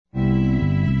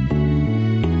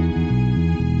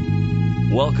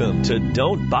Welcome to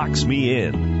Don't Box Me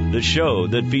In, the show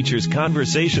that features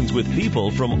conversations with people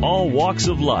from all walks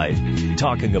of life,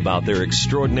 talking about their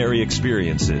extraordinary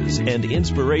experiences and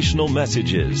inspirational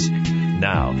messages.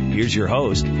 Now, here's your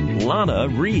host, Lana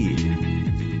Reed.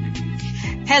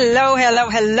 Hello, hello,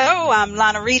 hello. I'm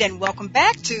Lana Reed, and welcome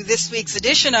back to this week's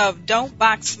edition of Don't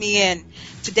Box Me In.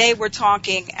 Today we're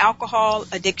talking alcohol,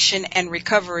 addiction, and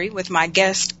recovery with my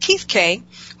guest, Keith Kay,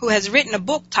 who has written a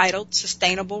book titled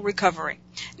Sustainable Recovery.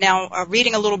 Now,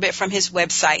 reading a little bit from his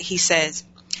website, he says,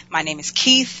 "My name is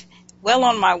Keith. Well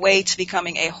on my way to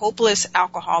becoming a hopeless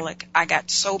alcoholic, I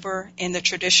got sober in the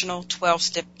traditional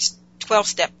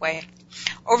 12-step way.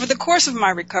 Over the course of my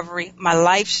recovery, my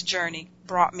life's journey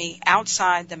brought me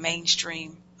outside the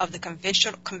mainstream of the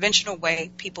conventional way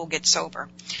people get sober.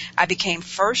 I became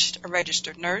first a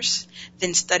registered nurse,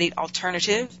 then studied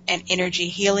alternative and energy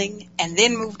healing, and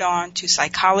then moved on to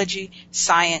psychology,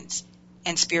 science,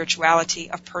 and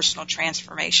spirituality of personal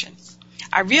transformation.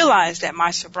 I realized that my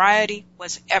sobriety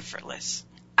was effortless.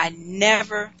 I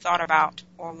never thought about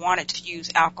or wanted to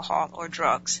use alcohol or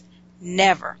drugs.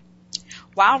 Never.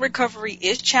 While recovery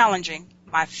is challenging,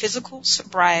 my physical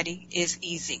sobriety is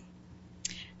easy."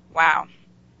 Wow.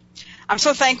 I'm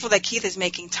so thankful that Keith is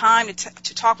making time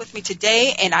to talk with me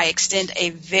today, and I extend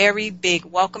a very big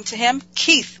welcome to him.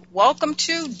 Keith, welcome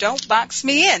to Don't Box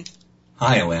Me In.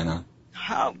 Hi, Alana.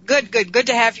 Oh, good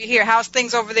to have you here. How's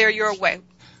things over there your way?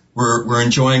 We're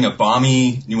enjoying a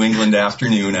balmy New England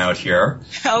afternoon out here.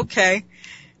 Okay.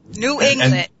 New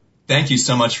England. And thank you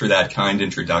so much for that kind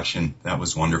introduction. That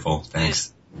was wonderful.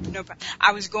 Thanks. No problem.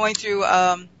 I was going through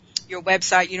your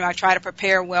website. You know, I try to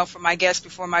prepare well for my guests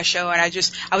before my show, and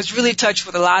I was really touched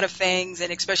with a lot of things,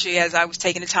 and especially as I was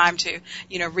taking the time to,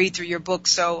 read through your book.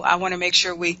 So I want to make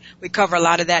sure we cover a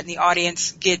lot of that, and the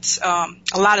audience gets a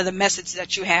lot of the message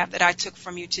that you have that I took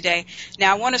from you today.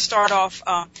 Now, I want to start off,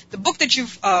 the book that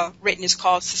you've written is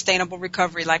called Sustainable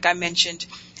Recovery, like I mentioned,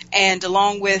 and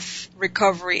along with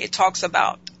recovery, it talks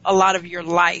about a lot of your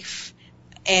life,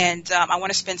 and I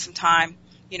want to spend some time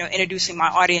introducing my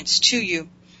audience to you.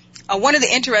 One of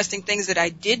the interesting things that I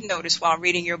did notice while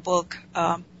reading your book,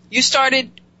 you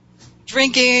started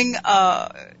drinking,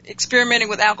 experimenting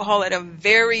with alcohol at a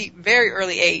very, very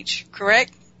early age,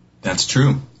 correct? That's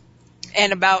true.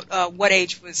 And about what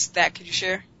age was that? Could you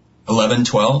share? 11,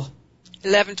 12.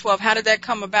 11, 12. How did that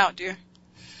come about, dear?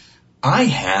 I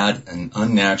had an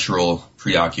unnatural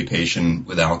preoccupation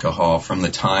with alcohol from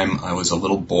the time I was a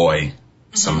little boy.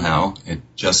 Somehow. It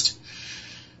just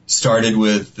started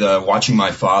with watching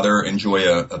my father enjoy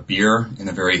a beer in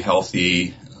a very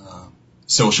healthy,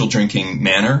 social drinking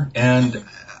manner, and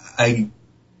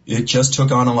it just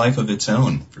took on a life of its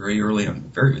own very early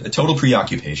on. A total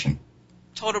preoccupation.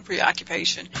 Total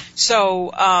preoccupation.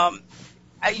 So,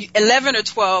 11 or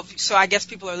 12. So I guess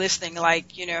people are listening, like,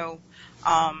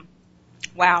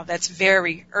 wow, that's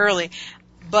very early.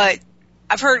 But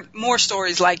I've heard more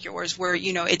stories like yours where,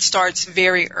 it starts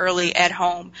very early at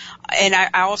home. And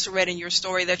I also read in your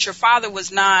story that your father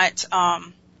was not,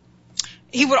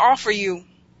 he would offer you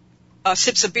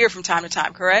sips of beer from time to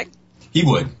time, correct? He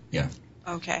would, yeah.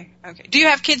 Okay. Do you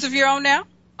have kids of your own now?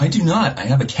 I do not. I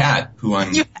have a cat who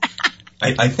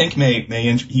I think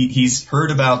he's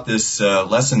heard about this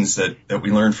lessons that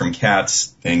we learned from cats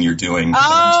thing you're doing.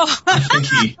 Oh. I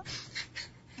think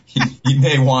he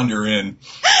may wander in.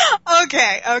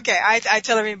 Okay. I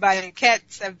tell everybody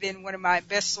cats have been one of my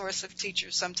best source of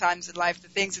teachers sometimes in life. The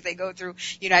things that they go through,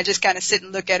 I just kind of sit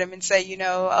and look at them and say,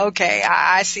 okay,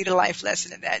 I see the life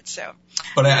lesson in that. So.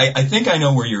 But I think I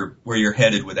know where you're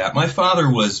headed with that. My father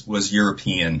was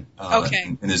European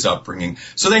in his upbringing,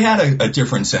 so they had a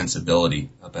different sensibility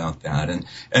about that.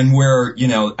 And where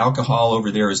alcohol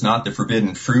over there is not the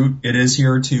forbidden fruit it is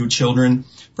here to children,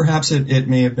 perhaps it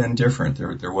may have been different.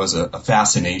 There was a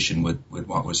fascination with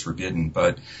what was forbidden.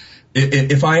 But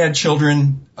if I had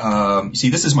children, see,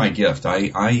 this is my gift.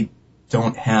 I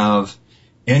don't have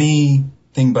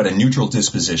anything but a neutral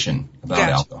disposition about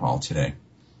alcohol today.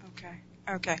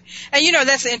 Okay. And,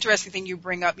 that's the interesting thing you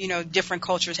bring up. Different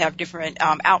cultures have different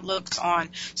outlooks on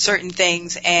certain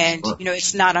things. And, Sure.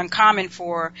 It's not uncommon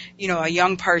for, a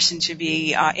young person to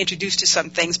be introduced to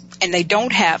some things, and they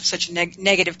don't have such a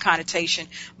negative connotation.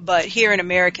 But here in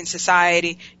American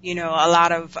society, a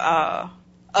lot of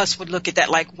us would look at that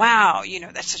like, wow,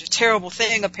 that's such a terrible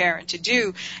thing a parent to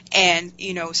do. And,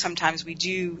 sometimes we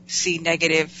do see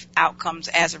negative outcomes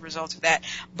as a result of that.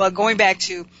 But going back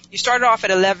to, you started off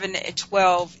at 11 and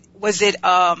 12. Was it,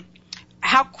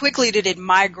 how quickly did it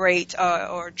migrate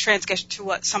or transgress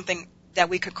to something that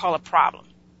we could call a problem?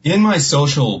 in my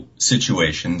social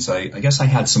situations, I guess I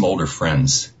had some older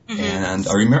friends. Mm-hmm. And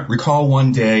I recall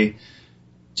one day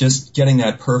just getting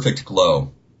that perfect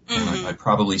glow. Mm-hmm. And I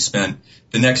probably spent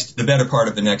the better part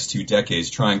of the next 2 decades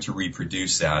trying to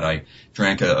reproduce that. I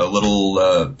drank a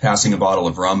little, passing a bottle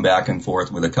of rum back and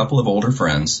forth with a couple of older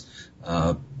friends,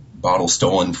 bottle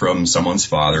stolen from someone's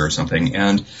father or something,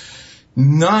 and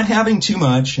not having too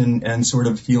much and sort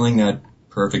of feeling that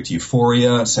perfect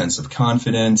euphoria, sense of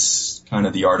confidence, kind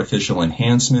of the artificial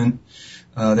enhancement,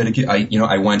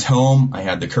 I went home, I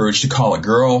had the courage to call a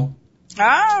girl.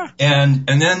 And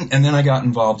then I got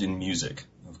involved in music,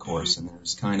 of course, and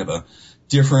there's kind of a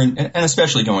different, and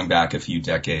especially going back a few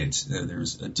decades,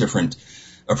 there's a different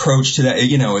approach to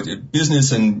that.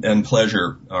 Business and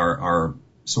pleasure are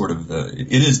sort of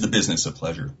it is the business of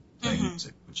pleasure, playing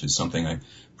music, which is something I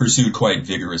pursued quite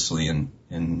vigorously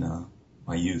in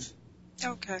my youth.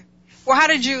 Okay. Well,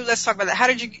 let's talk about that. How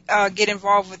did you get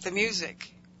involved with the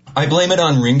music? I blame it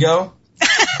on Ringo.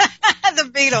 The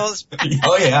Beatles.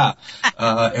 Oh, yeah.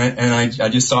 And I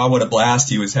just saw what a blast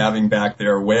he was having back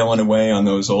there, wailing away on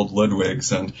those old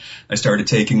Ludwigs. And I started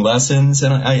taking lessons,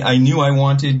 and I knew I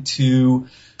wanted to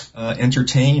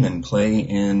entertain and play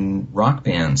in rock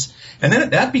bands. And then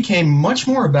that became much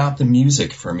more about the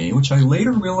music for me, which I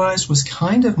later realized was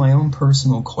kind of my own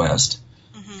personal quest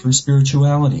for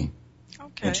spirituality,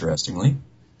 interestingly.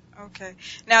 Okay.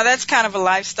 Now, that's kind of a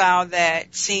lifestyle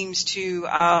that seems to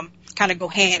kind of go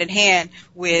hand in hand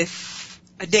with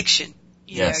addiction.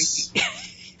 Yes.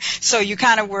 So you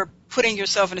kind of were putting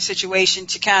yourself in a situation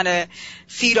to kind of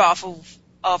feed off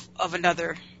of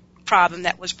another problem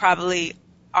that was probably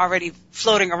already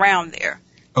floating around there.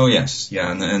 Oh, yes. Yeah.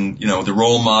 And the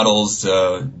role models,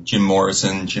 Jim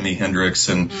Morrison, Jimi Hendrix,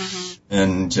 and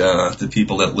the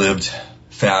people that lived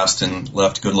fast and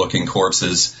left good-looking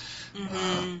corpses.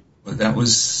 But that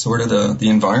was sort of the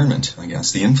environment, I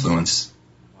guess, the influence.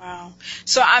 Wow.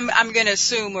 So I'm going to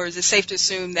assume, or is it safe to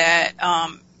assume that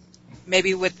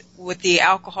maybe with the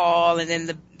alcohol and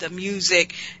then the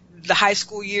music, the high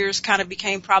school years kind of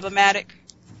became problematic?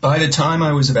 By the time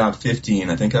I was about 15,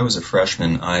 I think I was a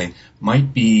freshman, I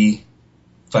might be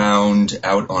found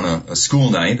out on a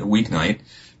school night, a weeknight,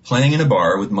 playing in a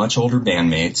bar with much older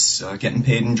bandmates, getting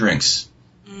paid in drinks.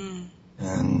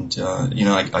 And,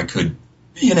 I could,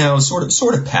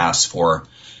 sort of pass for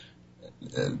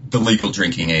the legal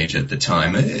drinking age at the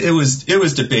time. It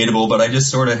was debatable, but I just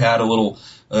sort of had a little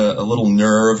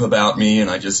nerve about me, and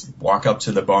I just walk up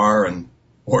to the bar and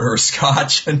order a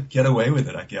scotch and get away with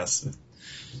it, I guess.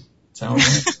 That's how it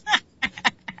went.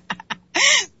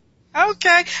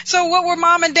 Okay. So what were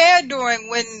mom and dad doing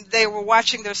when they were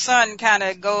watching their son kind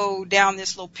of go down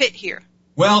this little pit here?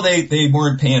 Well, they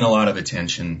weren't paying a lot of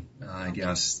attention, I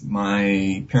guess.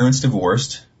 My parents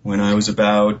divorced when I was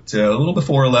about a little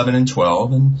before 11 and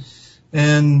 12,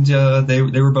 and they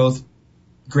were both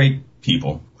great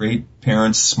people, great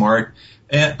parents, smart,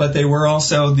 but they were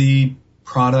also the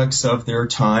products of their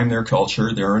time, their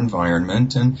culture, their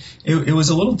environment, and it was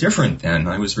a little different then.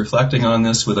 I was reflecting on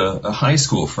this with a high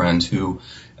school friend who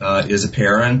is a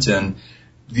parent, and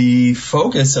the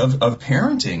focus of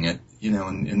parenting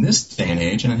in this day and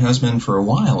age, and it has been for a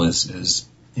while, is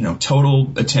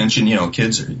total attention.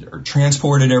 Kids are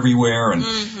transported everywhere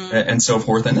and so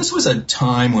forth. And this was a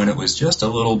time when it was just a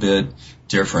little bit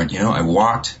different. I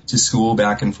walked to school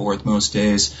back and forth most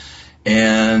days,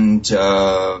 and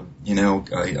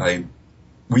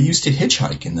we used to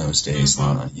hitchhike in those days,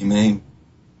 Lana. You may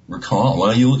recall.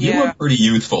 Well, you look pretty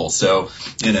youthful, so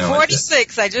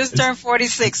 46. I just turned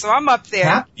 46, so I'm up there.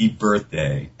 Happy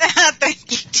birthday!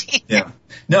 Thank you, Gene. Yeah.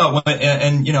 No,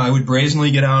 and I would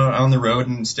brazenly get out on the road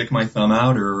and stick my thumb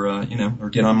out, or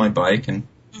get on my bike and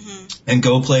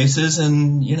go places,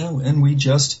 and we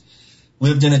just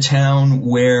lived in a town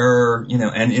where,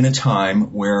 and in a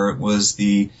time where it was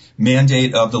the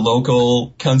mandate of the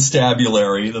local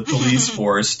constabulary, the police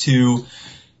force, to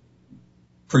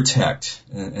protect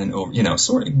and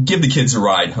sort of give the kids a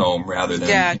ride home rather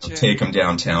than take them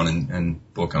downtown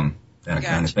and book them. That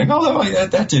kind of thing. Although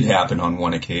that did happen on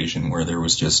one occasion where it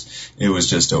was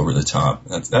just over the top.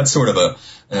 That's sort of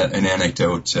an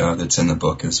anecdote that's in the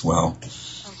book as well.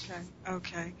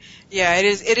 Okay. Yeah,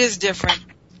 it is different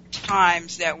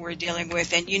times that we're dealing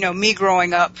with, and me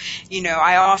growing up,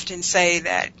 I often say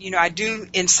that I do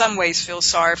in some ways feel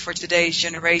sorry for today's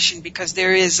generation, because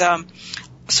there is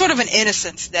sort of an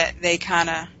innocence that they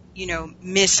kind of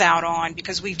miss out on,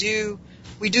 because we do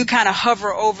we do kind of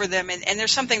hover over them, and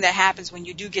there's something that happens when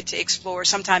you do get to explore.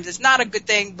 Sometimes it's not a good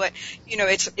thing, but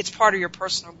it's part of your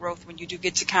personal growth when you do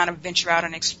get to kind of venture out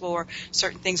and explore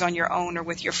certain things on your own or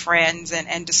with your friends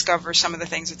and discover some of the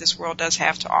things that this world does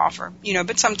have to offer.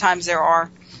 But sometimes there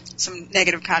are some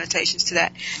negative connotations to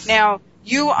that. Now,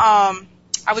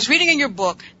 I was reading in your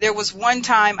book, there was one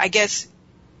time, I guess,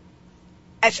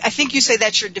 I think you say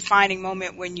that's your defining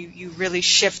moment when you really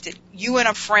shifted. You and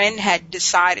a friend had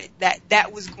decided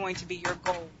that was going to be your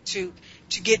goal, to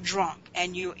get drunk,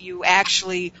 and you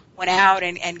actually went out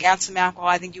and got some alcohol.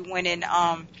 I think you went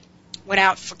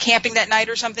out for camping that night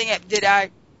or something.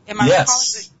 Am I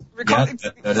yes. recalling?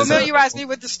 Yeah, familiarize me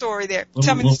with the story there.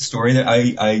 Tell me the story there.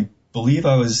 I believe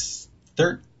I was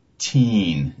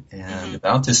 13 and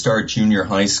about to start junior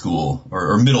high school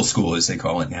or middle school as they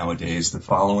call it nowadays the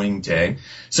following day.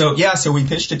 So we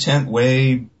pitched a tent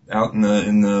way out in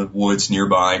the woods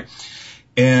nearby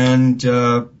and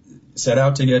set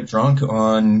out to get drunk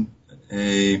on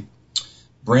a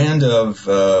brand of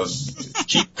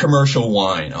cheap commercial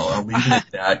wine. I'll leave it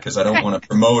at that because I don't want to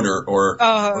promote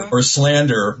or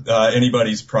slander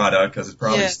anybody's product because it's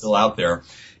probably still out there.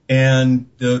 And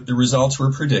the results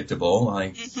were predictable.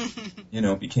 I,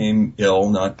 became ill,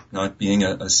 not being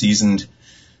a seasoned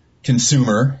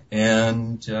consumer.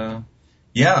 And,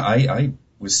 I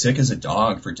was sick as a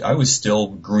dog I was still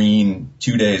green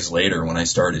 2 days later when I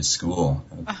started school.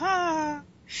 Now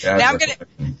I'm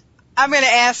going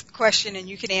to ask a question and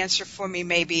you can answer for me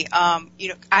maybe.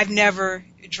 I've never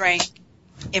drank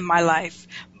in my life.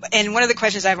 And one of the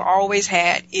questions I've always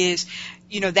had is,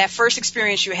 that first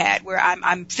experience you had where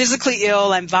I'm physically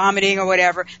ill, I'm vomiting or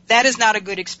whatever, that is not a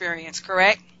good experience,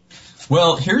 correct?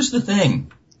 Well, here's the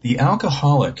thing. The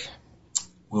alcoholic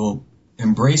will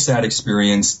embrace that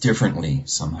experience differently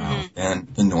somehow than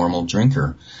the normal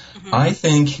drinker. I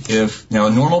think a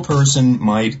normal person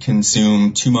might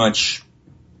consume too much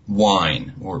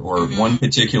wine or one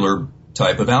particular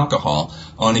type of alcohol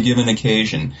on a given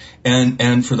occasion,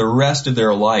 and for the rest of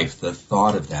their life, the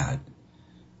thought of that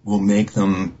will make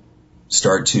them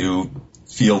start to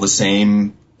feel the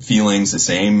same feelings, the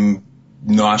same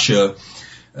nausea,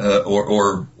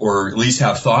 or at least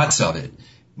have thoughts of it.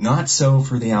 Not so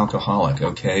for the alcoholic,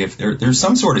 okay? If there's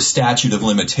some sort of statute of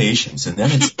limitations, and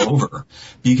then it's over.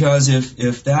 Because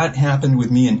if that happened with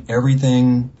me and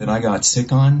everything that I got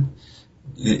sick on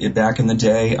back in the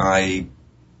day, I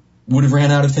would have ran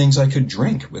out of things I could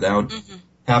drink without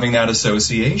having that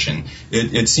association.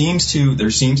 There seems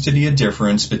to be a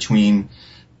difference between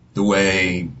the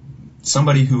way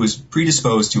somebody who is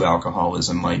predisposed to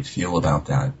alcoholism might feel about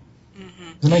that.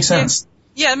 Does it make sense?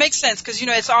 Yeah, it makes sense because,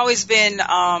 it's always been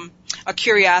a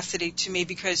curiosity to me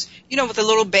because, with a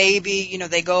little baby,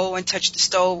 they go and touch the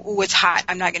stove. Oh, it's hot.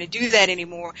 I'm not going to do that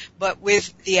anymore. But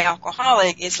with the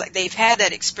alcoholic, it's like they've had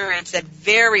that experience, that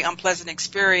very unpleasant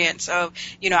experience of,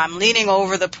 I'm leaning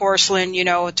over the porcelain,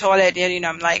 toilet, and,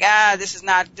 I'm like, this is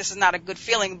not a good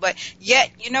feeling. But yet,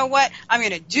 you know what? I'm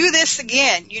going to do this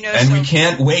again, And we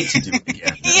can't wait to do it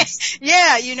again.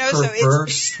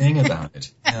 Perverse thing about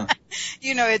it. Yeah.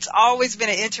 It's always been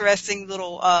an interesting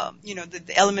little,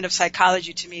 the element of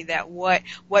psychology to me that what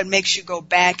makes you go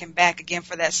back and back again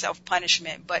for that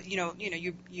self-punishment. But,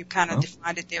 you kind of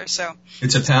defined it there. So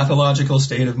it's a pathological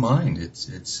state of mind. It's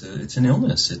an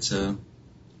illness. It's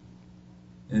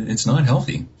not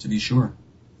healthy, to be sure.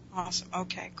 Awesome.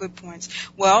 Okay. Good points.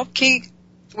 Well, Keith,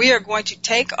 we are going to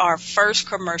take our first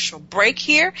commercial break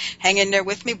here. Hang in there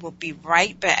with me. We'll be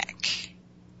right back.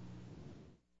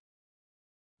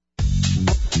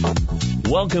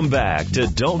 Welcome back to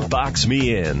Don't Box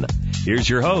Me In. Here's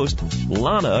your host,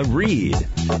 Lana Reed.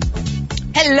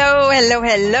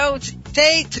 Hello.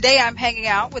 Today I'm hanging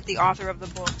out with the author of the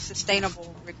book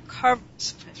Sustainable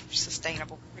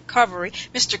Recovery,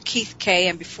 Mr. Keith K.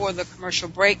 And before the commercial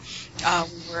break,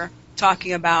 we were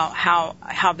talking about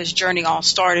how this journey all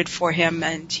started for him,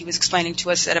 and he was explaining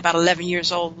to us that about 11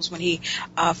 years old was when he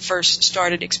first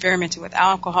started experimenting with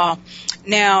alcohol.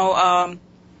 Now,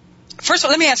 first of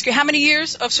all, let me ask you, how many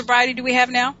years of sobriety do we have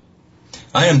now?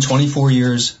 I am 24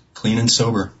 years clean and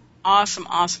sober. Awesome.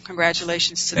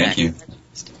 Congratulations to that. Thank you.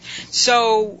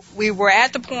 So we were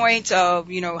at the point of,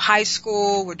 high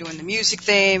school. We're doing the music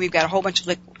thing. We've got a whole bunch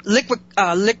of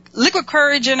liquid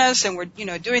courage in us, and we're,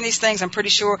 doing these things. I'm pretty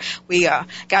sure we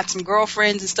got some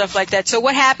girlfriends and stuff like that. So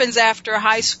what happens after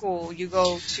high school? You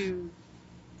go to...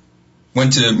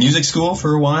 Went to music school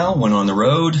for a while, went on the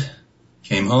road,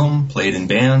 came home, played in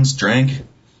bands, drank,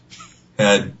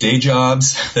 had day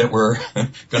jobs that were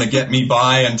going to get me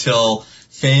by until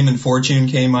fame and fortune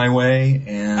came my way,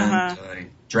 and I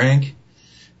drank,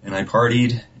 and I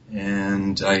partied,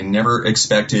 and I never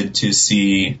expected to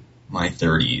see my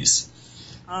 30s.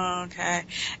 Okay.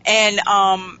 And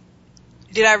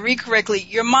did I read correctly?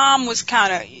 Your mom was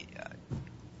kind of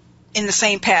in the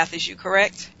same path as you,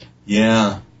 correct?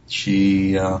 Yeah,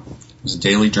 she was a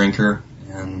daily drinker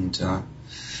and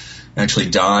actually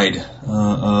died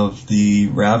of the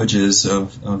ravages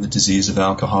of the disease of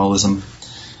alcoholism.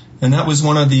 And that was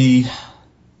one of the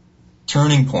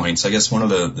turning points, I guess one of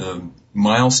the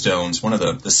milestones, one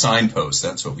of the signposts,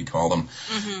 that's what we call them,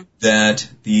 that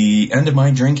the end of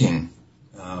my drinking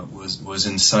was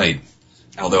in sight.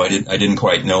 Although I didn't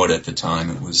quite know it at the time.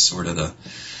 It was sort of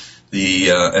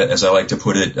the as I like to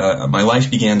put it, my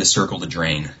life began to circle the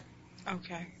drain.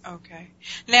 Okay.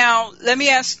 Now, let me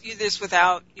ask you this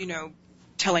without,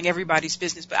 telling everybody's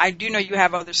business, but I do know you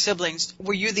have other siblings.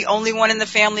 Were you the only one in the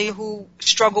family who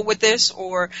struggled with this,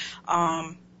 or?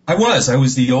 I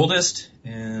was the oldest,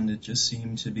 and it just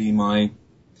seemed to be my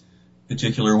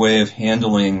particular way of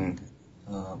handling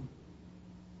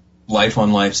life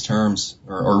on life's terms,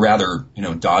 or rather,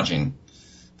 dodging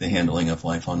the handling of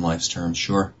life on life's terms,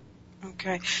 sure.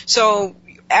 Okay. So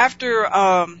after,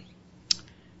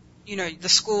 the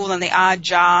school and the odd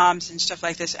jobs and stuff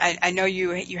like this, I know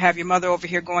you have your mother over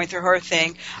here going through her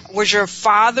thing. Was your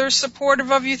father supportive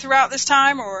of you throughout this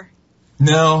time, or?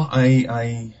 No,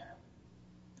 I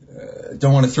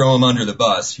don't want to throw him under the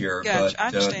bus here, gotcha, but I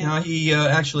understand. no, he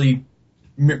actually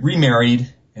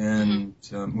remarried and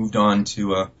moved on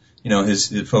to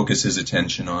focus his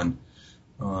attention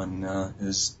on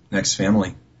his next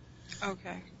family.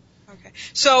 Okay.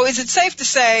 So is it safe to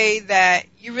say that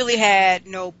you really had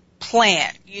no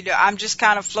plan? I'm just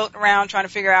kind of floating around trying to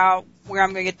figure out where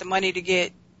I'm going to get the money to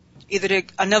get either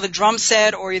another drum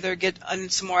set or either get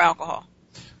some more alcohol.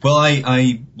 Well,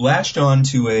 I latched on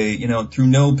to through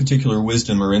no particular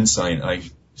wisdom or insight, I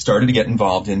started to get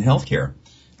involved in healthcare.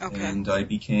 Okay. And I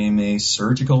became a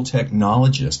surgical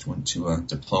technologist, went to a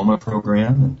diploma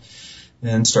program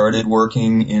and started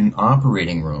working in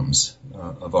operating rooms,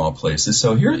 of all places.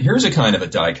 So here's a kind of a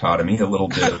dichotomy, a little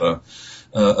bit of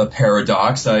a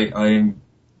paradox. I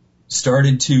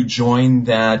started to join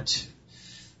that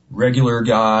regular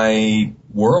guy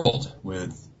world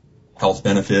with health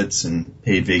benefits and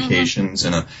paid vacations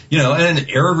and an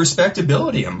air of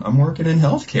respectability. I'm working in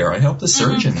healthcare. I help the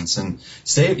surgeons and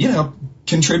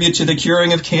contribute to the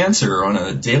curing of cancer on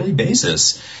a daily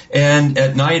basis. And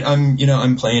at night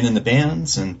I'm playing in the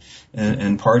bands and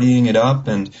partying it up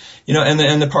and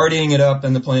the partying it up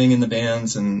and the playing in the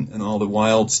bands and all the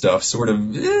wild stuff sort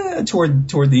of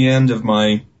toward the end of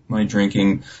my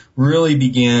drinking really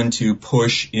began to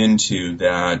push into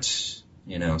that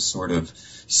sort of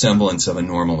semblance of a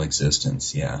normal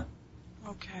existence, yeah.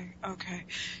 Okay.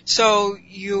 So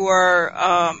you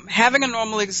are having a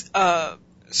normal,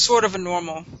 sort of a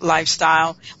normal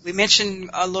lifestyle. We mentioned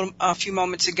a few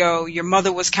moments ago, your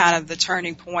mother was kind of the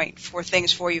turning point for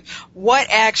things for you. What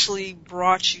actually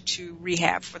brought you to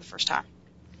rehab for the first time?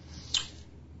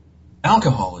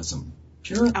 Alcoholism,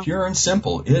 pure and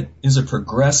simple. It is a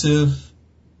progressive,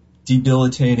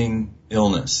 debilitating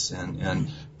illness, and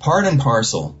part and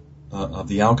parcel of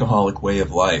the alcoholic way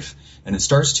of life, and it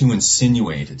starts to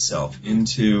insinuate itself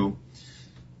into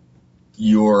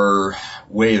your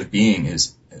way of being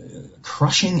is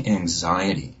crushing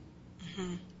anxiety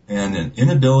and an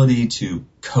inability to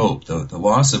cope, the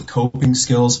loss of coping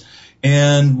skills,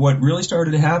 and what really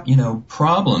started to happen,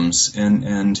 problems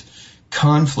and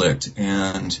conflict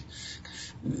and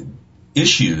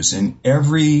issues in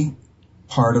every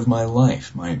part of my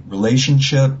life, my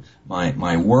relationship,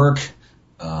 my work,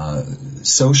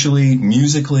 socially,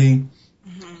 musically,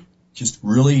 just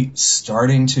really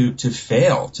starting to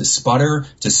fail, to sputter,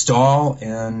 to stall,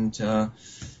 and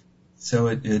so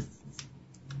it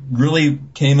really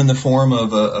came in the form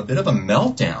of a bit of a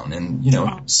meltdown.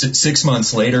 And 6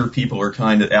 months later, people are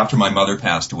after my mother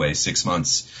passed away 6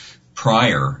 months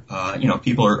prior,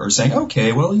 people are saying,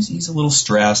 okay, well, he's a little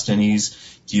stressed and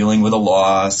he's dealing with a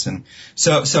loss, and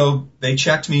so they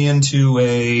checked me into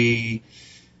a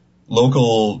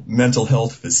local mental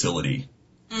health facility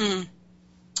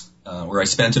where I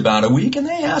spent about a week, and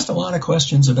they asked a lot of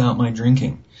questions about my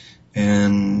drinking,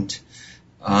 and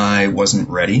I wasn't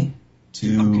ready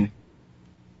to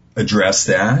address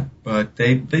that, but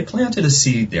they planted a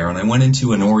seed there, and I went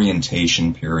into an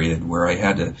orientation period where I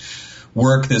had to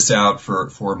work this out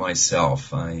for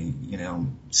myself. I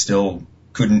still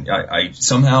couldn't, I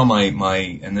somehow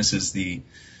my and this is the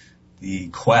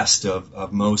quest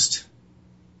of most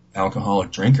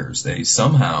alcoholic drinkers, they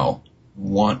somehow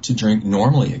want to drink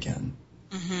normally again.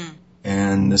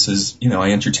 And this is,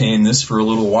 I entertained this for a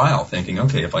little while, thinking,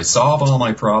 okay, if I solve all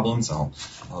my problems,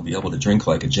 I'll be able to drink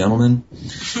like a gentleman.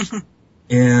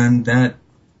 And that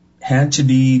had to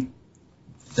be,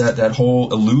 that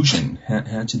whole illusion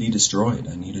had to be destroyed.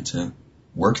 I needed to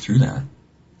work through that.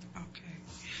 Okay.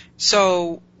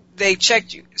 So they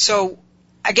checked you. So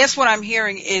I guess what I'm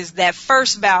hearing is that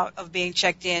first bout of being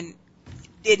checked in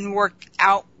didn't work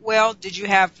out well. Did you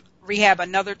have rehab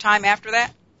another time after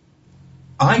that?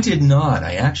 I did not.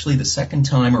 I actually, the second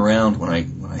time around, when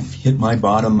I hit my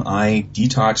bottom, I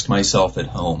detoxed myself at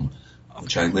home,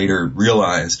 which I later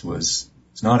realized it's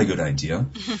not a good idea.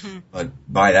 But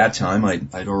by that time,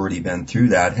 I'd already been through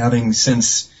that. Having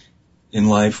since in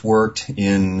life worked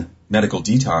in medical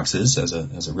detoxes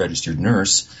as a registered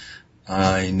nurse,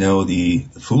 I know the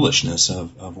foolishness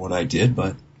of what I did,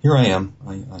 but here I am.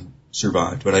 I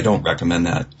survived, but I don't recommend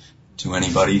that to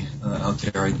anybody out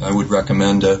there. I would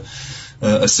recommend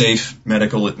a safe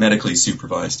medically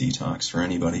supervised detox for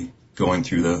anybody going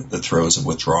through the throes of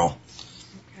withdrawal.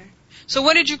 Okay. So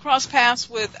when did you cross paths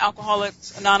with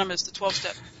Alcoholics Anonymous, the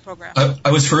 12-step program?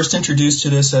 I was first introduced to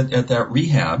this at that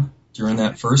rehab during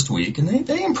that first week, and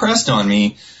they impressed on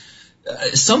me.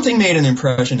 Something made an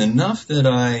impression enough that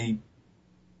I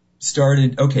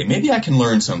started, okay, maybe I can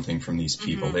learn something from these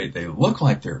people. Mm-hmm. They look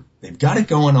like they've got it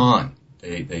going on.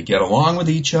 They get along with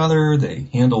each other. They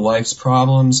handle life's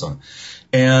problems.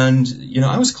 And,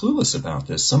 I was clueless about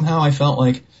this. Somehow I felt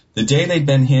like the day they'd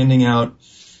been handing out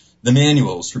the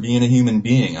manuals for being a human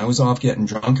being, I was off getting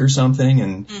drunk or something.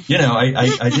 And,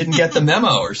 I didn't get the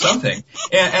memo or something.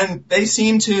 And they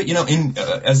seemed to,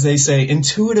 as they say,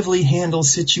 intuitively handle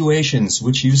situations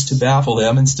which used to baffle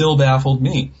them and still baffled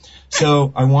me.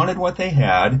 So I wanted what they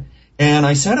had. And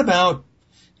I set about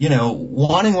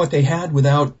wanting what they had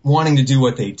without wanting to do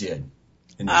what they did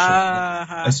initially.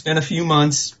 I spent a few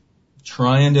months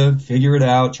trying to figure it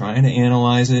out, trying to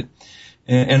analyze it.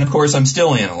 And of course, I'm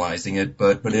still analyzing it,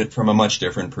 but it from a much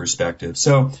different perspective.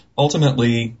 So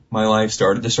ultimately, my life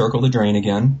started to circle the drain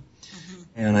again. Mm-hmm.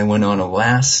 And I went on a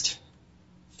last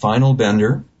final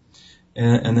bender.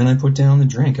 And then I put down the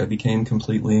drink. I became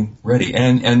completely ready.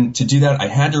 And to do that, I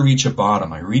had to reach a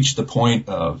bottom. I reached the point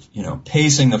of,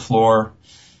 pacing the floor,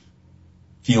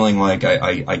 feeling like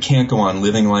I can't go on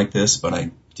living like this, but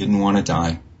I didn't want to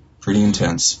die. Pretty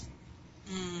intense.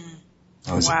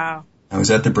 Wow. I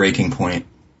was at the breaking point.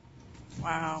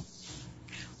 Wow.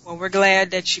 Well, we're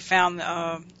glad that you found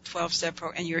the 12-step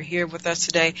program and you're here with us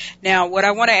today. Now, what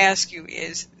I want to ask you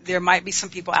is there might be some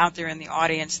people out there in the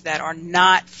audience that are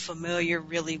not familiar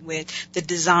really with the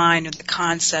design or the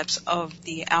concepts of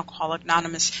the Alcoholics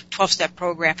Anonymous 12-step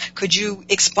program. Could you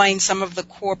explain some of the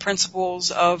core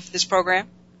principles of this program?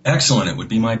 Excellent. It would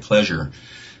be my pleasure.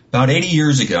 About 80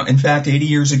 years ago, in fact, 80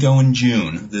 years ago in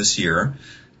June this year,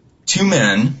 two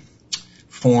men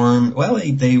formed,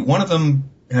 one of them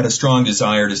had a strong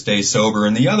desire to stay sober,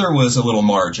 and the other was a little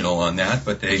marginal on that,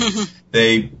 but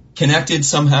they connected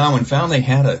somehow and found they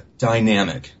had a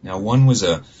dynamic. Now, one was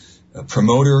a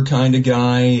promoter kind of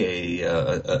guy,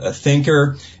 a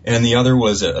thinker, and the other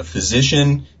was a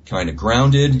physician, kind of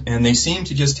grounded, and they seemed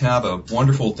to just have a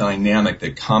wonderful dynamic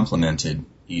that complemented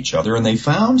each other, and they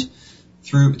found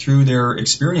through their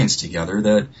experience together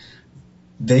that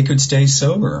they could stay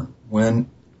sober when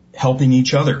helping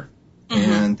each other.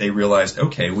 Mm-hmm. And they realized,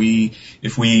 okay,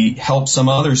 if we help some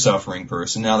other suffering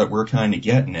person, now that we're kind of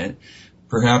getting it,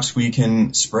 perhaps we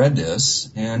can spread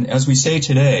this. And as we say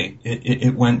today,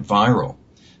 it went viral.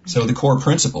 So the core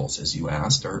principles, as you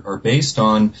asked, are based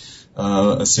on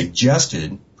a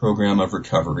suggested program of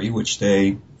recovery, which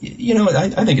they,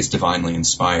 I think it's divinely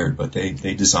inspired, but they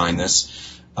designed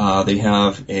this. They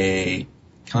have a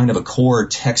kind of a core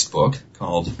textbook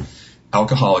called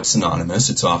Alcoholics Anonymous.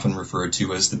 It's often referred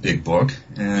to as the Big Book,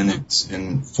 and it's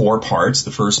in 4 parts.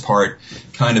 The first part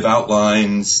kind of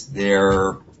outlines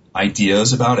their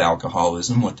ideas about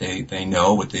alcoholism, what they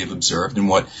know, what they've observed, and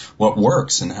what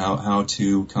works, and how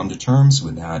to come to terms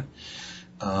with that.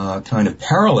 Kind of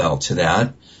parallel to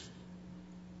that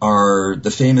are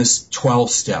the famous 12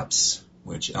 steps,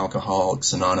 which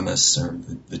Alcoholics Anonymous, or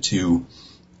the two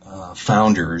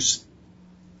founders,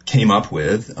 came up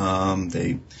with.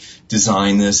 They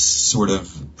designed this sort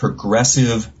of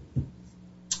progressive,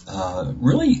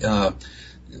 really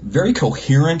very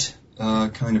coherent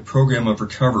kind of program of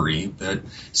recovery that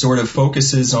sort of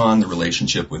focuses on the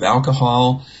relationship with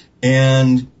alcohol.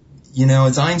 And,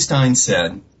 as Einstein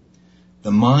said,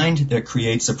 the mind that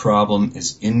creates a problem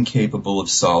is incapable of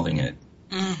solving it.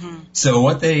 Mm-hmm. So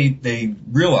what they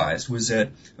realized was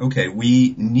that, okay,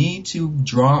 we need to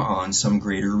draw on some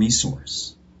greater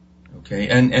resource. Okay,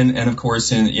 and of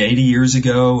course, 80 years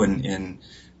ago in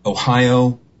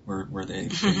Ohio, where they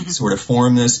sort of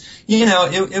formed this,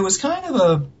 it was kind of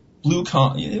a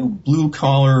blue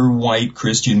collar white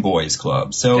Christian boys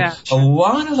club. So a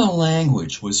lot of the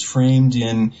language was framed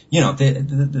in,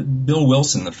 the Bill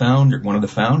Wilson, one of the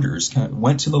founders,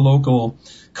 went to the local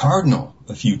cardinal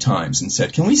a few times and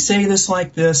said, "Can we say this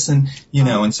like this?" And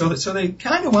and so they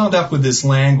kind of wound up with this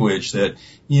language that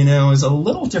is a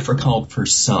little difficult for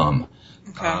some.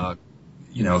 Okay.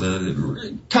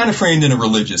 The kind of framed in a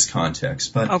religious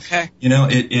context, but okay.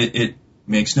 It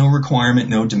makes no requirement,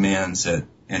 no demands that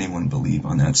anyone believe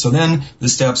on that. So then the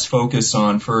steps focus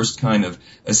on first kind of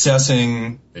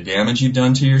assessing the damage you've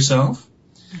done to yourself,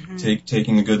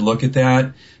 taking a good look at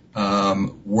that,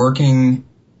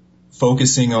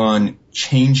 focusing on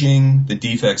changing the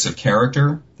defects of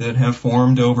character that have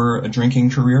formed over a drinking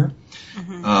career,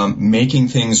 making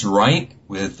things right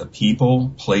with the people,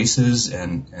 places,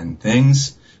 and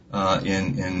things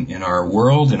in our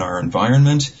world, in our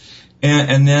environment,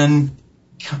 and then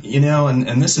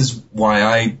and this is why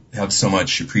I have so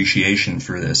much appreciation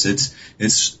for this.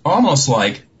 It's almost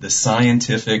like the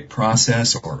scientific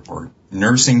process or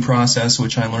nursing process,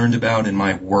 which I learned about in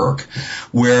my work,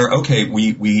 where,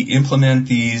 we implement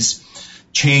these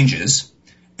changes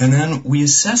and then we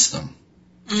assess them.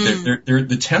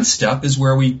 The 10th step is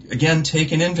where we, again,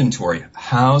 take an inventory.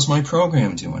 How's my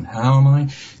program doing? How am I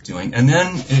doing? And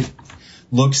then it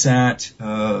looks at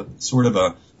sort of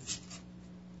a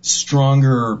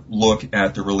stronger look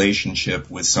at the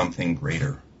relationship with something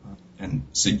greater and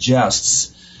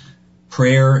suggests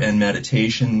prayer and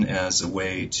meditation as a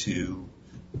way to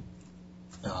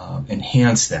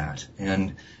enhance that.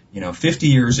 And, 50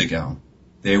 years ago,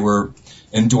 they were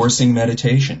endorsing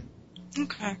meditation,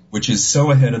 which is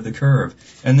so ahead of the curve.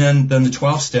 And then the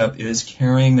 12th step is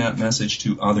carrying that message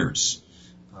to others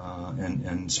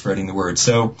and spreading the word.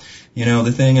 So,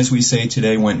 the thing, as we say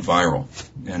today, went viral.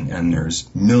 And there's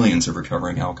millions of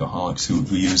recovering alcoholics who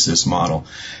use this model.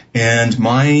 And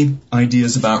my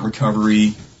ideas about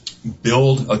recovery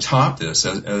build atop this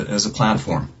as a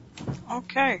platform.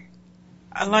 Okay.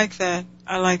 I like that.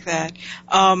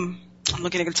 I'm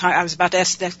looking at the time. I was about to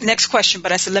ask the next question,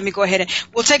 but I said, let me go ahead and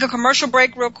we'll take a commercial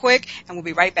break real quick, and we'll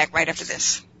be right back right after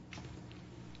this.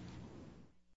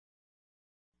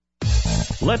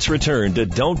 Let's return to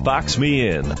Don't Box Me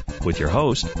In with your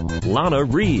host, Lana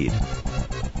Reed.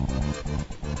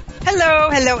 Hello,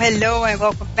 and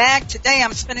welcome back. Today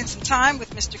I'm spending some time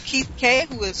with Mr. Keith Kay,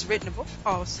 who has written a book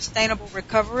called Sustainable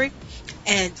Recovery.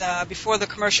 And before the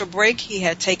commercial break, he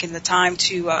had taken the time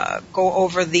to go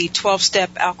over the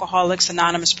 12-step Alcoholics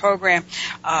Anonymous program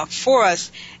for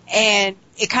us. And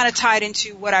it kind of tied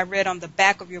into what I read on the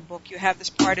back of your book. You have this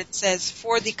part that says,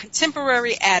 for the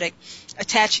contemporary addict,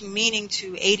 attaching meaning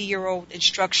to 80-year-old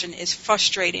instruction is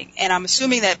frustrating. And I'm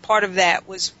assuming that part of that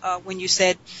was when you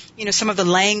said, some of the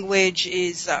language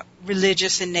is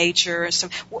religious in nature. So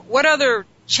what other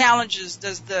challenges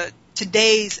does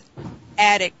today's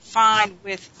addict find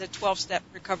with the 12-step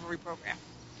recovery program?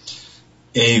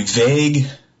 A vague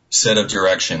set of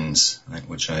directions,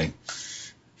 which I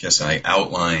guess I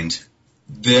outlined.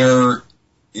 There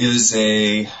is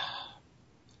a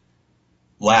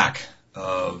lack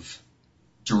of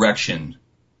direction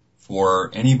for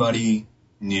anybody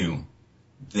new.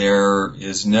 There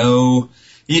is no,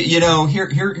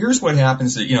 here's what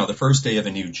happens that, the first day of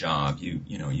a new job,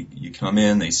 you come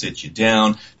in, they sit you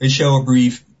down, they show a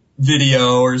brief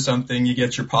video or something, you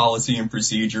get your policy and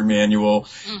procedure manual,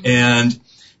 and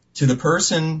to the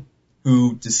person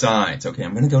who decides, I'm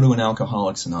going to go to an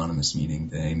Alcoholics Anonymous meeting,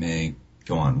 they may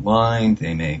go online,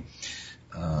 they may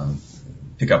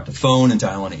pick up the phone and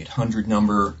dial an 800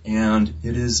 number, and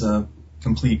it is a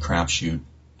complete crapshoot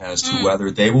as to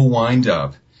whether they will wind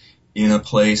up in a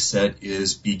place that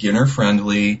is beginner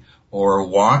friendly or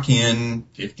walk in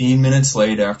 15 minutes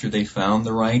late after they found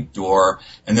the right door,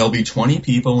 and there'll be 20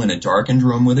 people in a darkened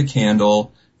room with a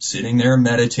candle sitting there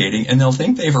meditating, and they'll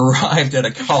think they've arrived at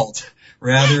a cult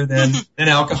rather than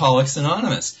Alcoholics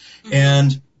Anonymous.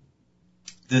 And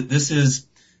this is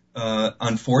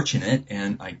unfortunate,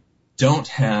 and I don't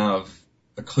have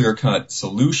a clear-cut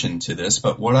solution to this,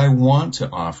 but what I want to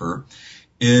offer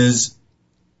is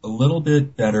a little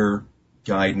bit better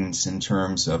guidance in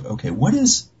terms of, what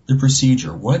is the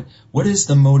procedure? What is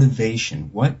the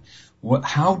motivation?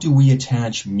 How do we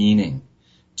attach meaning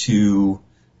to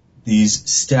these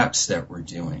steps that we're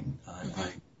doing? I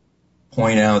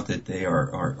point out that they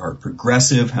are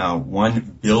progressive, how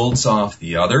one builds off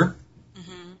the other.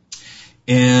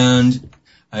 And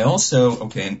I also,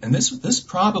 and this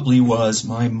probably was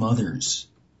my mother's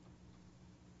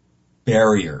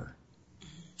barrier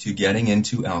to getting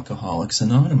into Alcoholics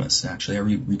Anonymous. Actually, I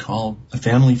recall a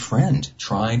family friend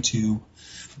trying to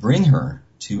bring her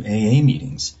to AA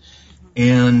meetings.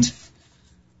 And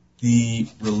the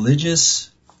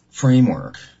religious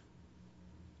framework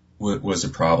was a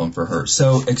problem for her.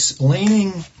 So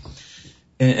explaining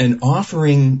and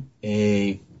offering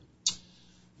a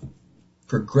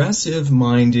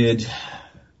progressive-minded,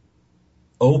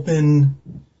 open,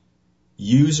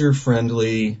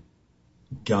 user-friendly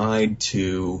guide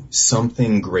to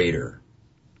something greater,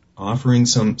 offering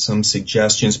some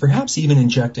suggestions, perhaps even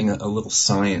injecting a little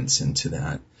science into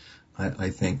that, I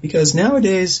think, because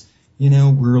nowadays,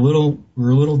 we're a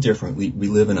little different. We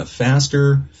live in a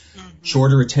faster,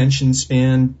 shorter attention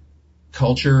span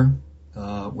culture,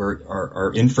 where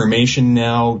our information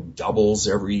now doubles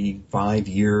every 5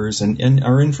 years, and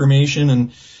our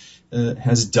information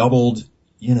has doubled,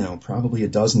 probably a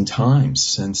dozen times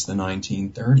since the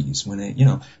 1930s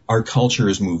when our culture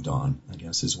has moved on, I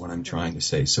guess is what I'm trying to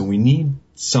say. So we need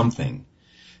something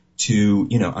to,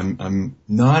 I'm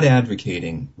not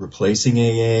advocating replacing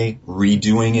AA,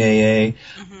 redoing AA.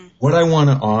 Mm-hmm. What I want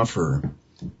to offer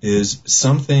is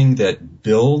something that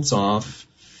builds off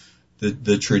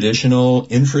the traditional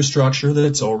infrastructure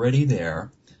that's already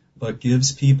there, but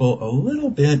gives people a little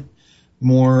bit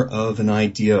more of an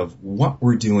idea of what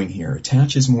we're doing here,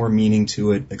 attaches more meaning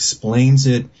to it, explains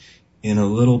it in a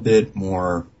little bit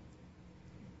more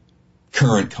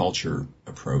current culture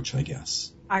approach, I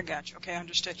guess. I got you. Okay,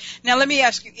 understood. Now let me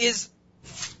ask you, is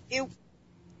it,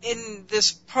 in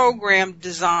this program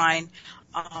design,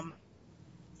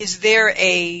 is there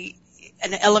an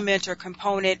element or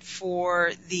component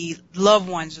for the loved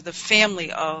ones or the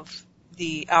family of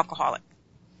the alcoholic?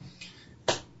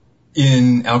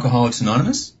 In Alcoholics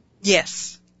Anonymous?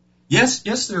 Yes.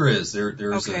 Yes, there is.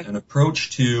 There's okay. An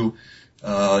approach to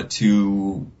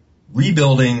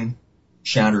rebuilding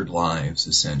shattered lives,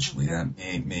 essentially. Okay.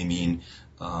 That may mean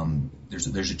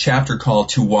there's a chapter called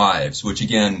Two Wives, which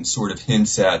again sort of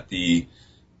hints at the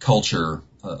culture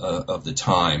of the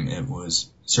time. It was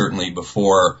certainly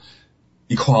before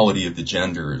equality of the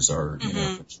genders, or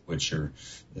which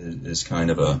is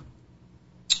kind of a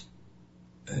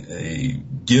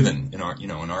given in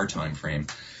our time frame,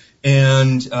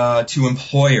 and to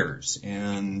employers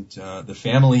and the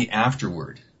family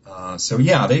afterward. So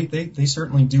yeah, they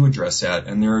certainly do address that,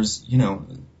 and there's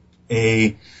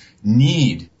a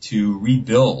need to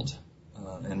rebuild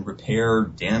and repair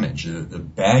damage. The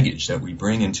baggage that we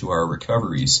bring into our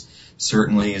recoveries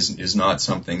certainly is not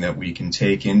something that we can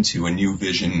take into a new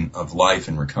vision of life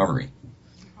and recovery.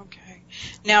 Okay.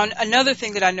 Now, another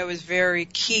thing that I know is very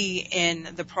key in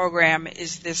the program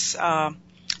is this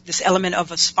element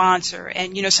of a sponsor.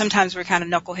 And, sometimes we're kind of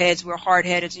knuckleheads, we're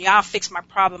hard-headed, and I'll fix my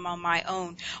problem on my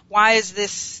own. Why is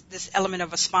this element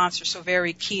of a sponsor so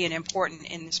very key and important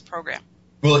in this program?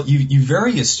 Well, you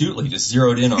very astutely just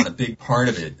zeroed in on a big part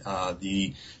of it,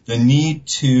 the need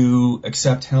to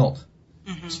accept help,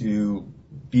 to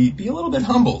be a little bit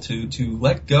humble, to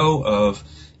let go of,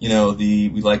 we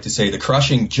like to say the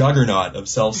crushing juggernaut of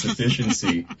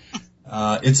self-sufficiency.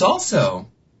 It's also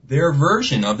their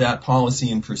version of that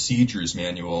policy and procedures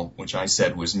manual, which I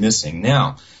said was missing.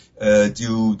 Now,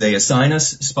 do they assign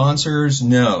us sponsors?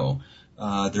 No.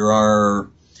 There are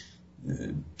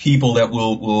people that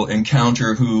we'll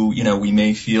encounter who, we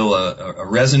may feel a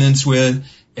resonance with,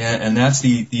 and that's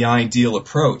the ideal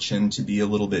approach, and to be a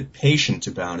little bit patient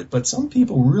about it. But some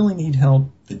people really need help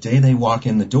the day they walk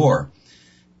in the door.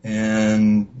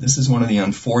 And this is one of the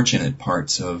unfortunate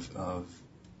parts of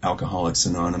Alcoholics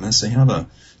Anonymous. They have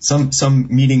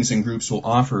some meetings and groups will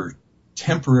offer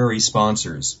temporary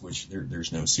sponsors, which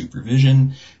there's no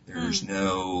supervision, there's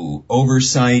no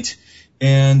oversight.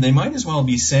 And they might as well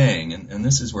be saying, and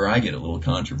this is where I get a little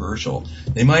controversial,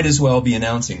 they might as well be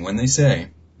announcing when they say,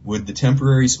 would the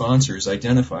temporary sponsors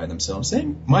identify themselves? They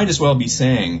might as well be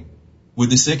saying,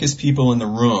 would the sickest people in the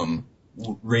room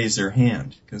raise their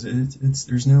hand? Because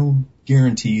there's no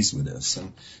guarantees with this.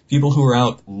 And people who are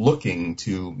out looking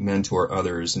to mentor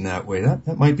others in that way,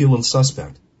 that might be a little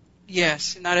suspect.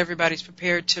 Yes, not everybody's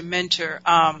prepared to mentor.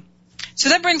 So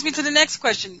that brings me to the next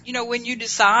question. When you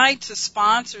decide to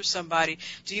sponsor somebody,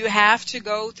 do you have to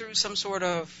go through some sort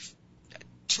of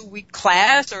 2-week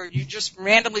class, or are you just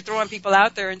randomly throwing people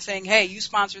out there and saying, hey, you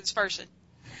sponsor this person?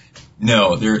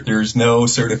 No, there's no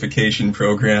certification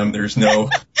program. There's no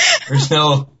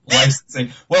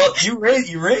licensing. Well, you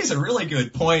raise a really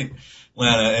good point,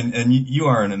 Lana, and you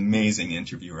are an amazing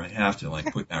interviewer. I have to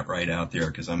put that right out there,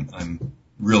 because I'm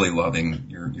really loving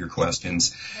your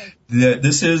questions.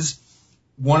 This is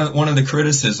one of the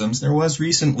criticisms. There was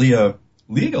recently a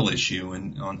legal issue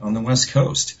on the West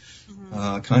Coast,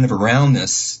 kind of around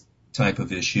this type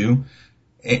of issue.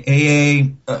 AA,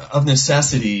 of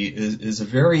necessity, is a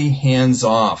very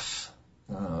hands-off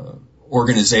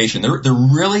organization. There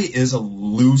really is a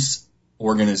loose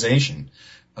organization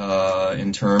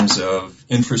in terms of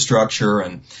infrastructure,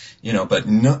 and but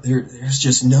there's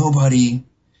just nobody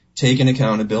taking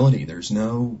accountability. There's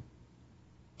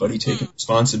nobody taking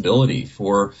responsibility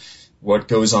for what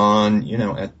goes on,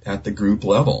 at the group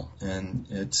level, and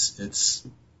it's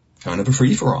kind of a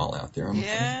free-for-all out there.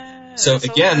 So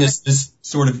again, this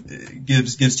sort of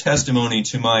gives testimony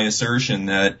to my assertion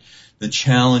that the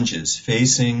challenges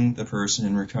facing the person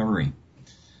in recovery,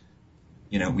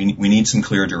 we need some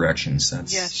clear directions.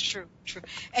 Yes, true.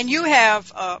 And you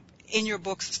have in your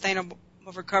book, Sustainable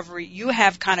Recovery, you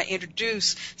have kind of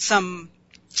introduced some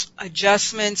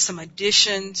adjustments, some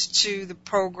additions to the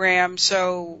program.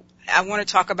 So I want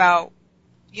to talk about,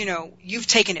 you've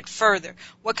taken it further.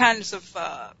 What kinds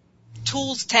of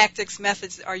tools, tactics,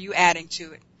 methods are you adding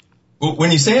to it? Well,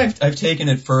 when you say I've taken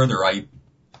it further, I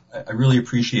really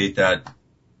appreciate that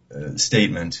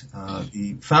statement.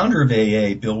 The founder of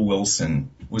AA, Bill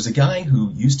Wilson, was a guy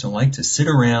who used to like to sit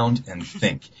around and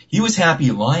think. He was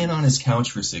happy lying on his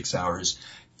couch for 6 hours,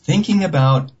 thinking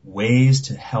about ways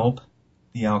to help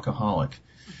the alcoholic.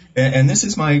 And this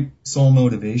is my sole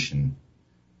motivation.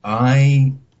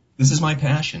 This is my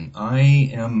passion.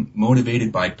 I am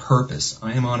motivated by purpose.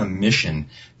 I am on a mission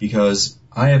because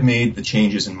I have made the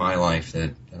changes in my life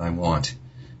that I want.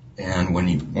 And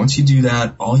once you do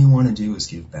that, all you want to do is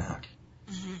give back.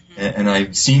 And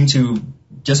I seem to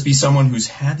just be someone who's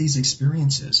had these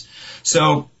experiences.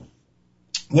 So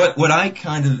what I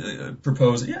kind of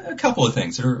propose, a couple of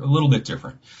things that are a little bit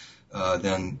different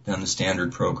than the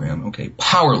standard program. Okay,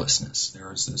 powerlessness.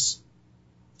 There is this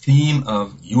theme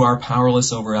of you are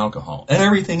powerless over alcohol and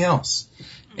everything else.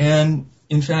 And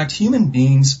in fact, human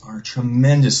beings are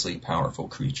tremendously powerful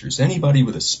creatures. Anybody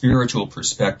with a spiritual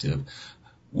perspective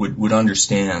would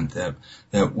understand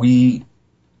that we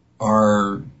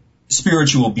are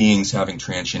spiritual beings having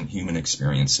transient human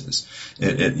experiences.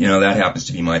 That happens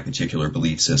to be my particular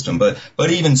belief system. But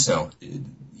even so,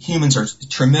 humans are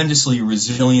tremendously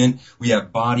resilient. We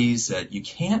have bodies that you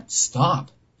can't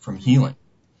stop from healing.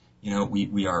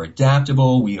 We are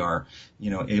adaptable. We are,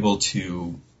 able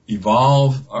to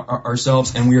evolve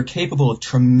ourselves, and we are capable of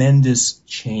tremendous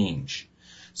change.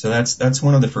 So that's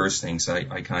one of the first things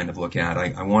I kind of look at.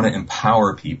 I want to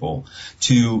empower people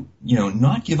to,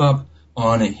 not give up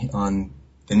on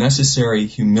the necessary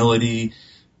humility,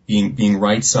 being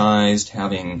right-sized,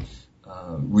 having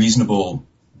reasonable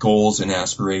goals and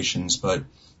aspirations. But,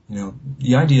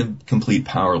 the idea of complete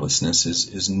powerlessness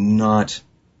is not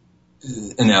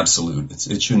an absolute.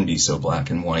 It shouldn't be so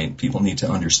black and white. People need to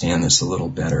understand this a little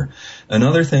better.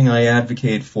 Another thing I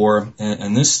advocate for,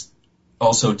 and this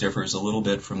also differs a little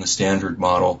bit from the standard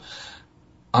model,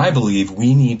 I believe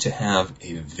we need to have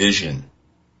a vision.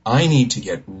 I need to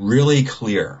get really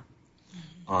clear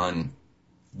on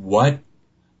what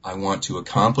I want to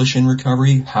accomplish in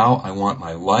recovery, how I want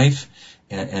my life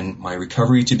and my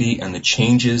recovery to be, and the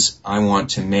changes I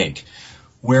want to make.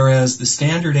 Whereas the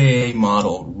standard AA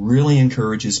model really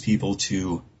encourages people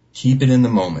to keep it in the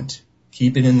moment,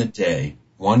 keep it in the day,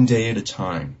 one day at a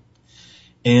time.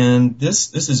 And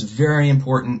this is very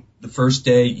important. The first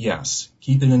day, yes,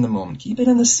 keep it in the moment. Keep it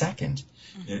in the second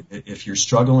if you're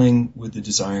struggling with the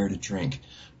desire to drink.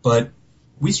 But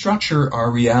we structure our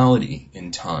reality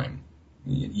in time,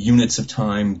 units of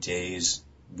time, days,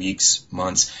 weeks,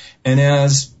 months. And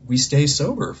as we stay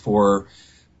sober for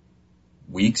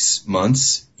weeks,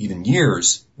 months, even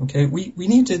years, okay, we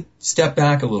need to step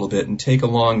back a little bit and take a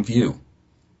long view.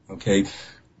 Okay,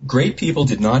 great people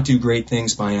did not do great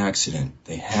things by accident.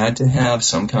 They had to have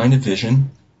some kind of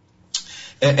vision.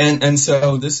 And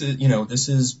so this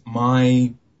is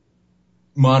my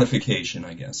modification,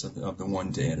 I guess, of the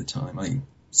one day at a time. I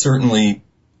certainly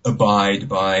abide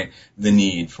by the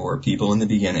need for people in the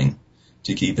beginning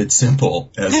to keep it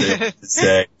simple, as they like to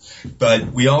say.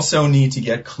 But we also need to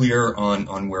get clear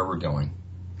on where we're going.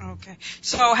 Okay.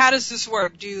 So how does this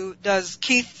work? Does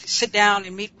Keith sit down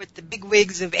and meet with the big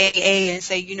wigs of AA and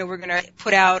say, we're going to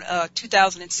put out a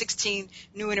 2016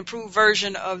 new and improved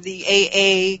version of the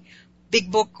AA Big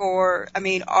Book,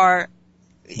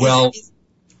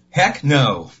 heck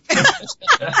no.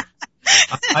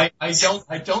 I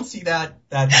don't see that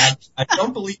happen. I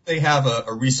don't believe they have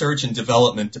a research and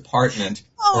development department,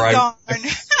 or I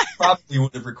probably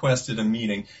would have requested a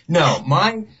meeting. No,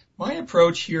 my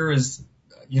approach here is,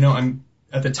 I'm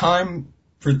at the time,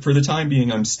 for the time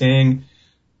being, I'm staying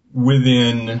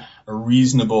within a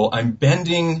reasonable, I'm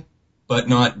bending but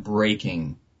not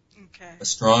breaking. Okay. A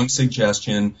strong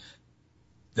suggestion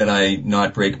that I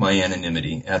not break my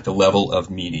anonymity at the level of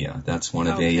media. That's one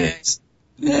of AA's.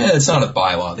 Yeah, it's not a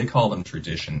bylaw. They call them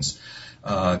traditions.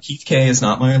 Keith K is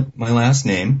not my last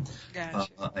name.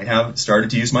 Gotcha. I have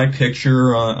started to use my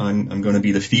picture. I'm going to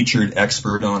be the featured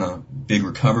expert on a big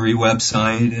recovery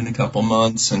website in a couple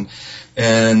months,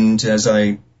 and as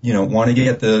I want to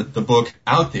get the book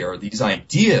out there, these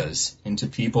ideas into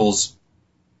people's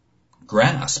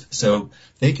grasp, so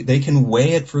they can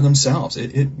weigh it for themselves.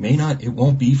 It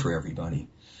won't be for everybody,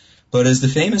 but as the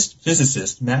famous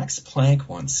physicist Max Planck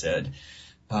once said.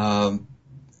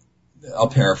 I'll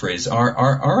paraphrase.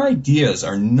 Our ideas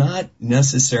are not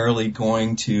necessarily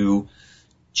going to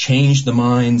change the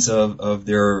minds of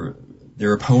their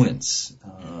opponents.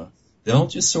 They'll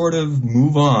just sort of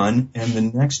move on, and the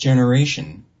next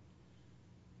generation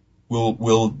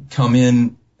will come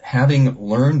in having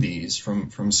learned these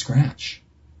from scratch.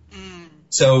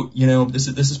 So this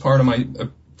is part of my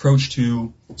approach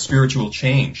to spiritual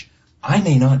change. I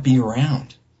may not be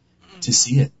around to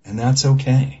see it, and that's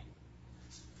okay.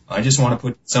 I just want to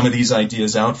put some of these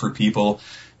ideas out for people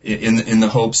in the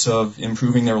hopes of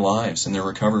improving their lives and their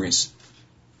recoveries.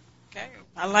 Okay,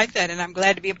 I like that, and I'm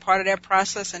glad to be a part of that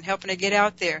process and helping to get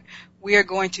out there. We are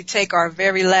going to take our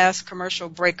very last commercial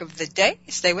break of the day.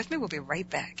 Stay with me. We'll be right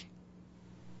back.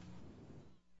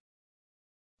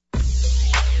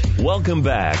 Welcome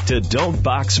back to Don't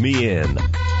Box Me In.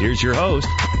 Here's your host,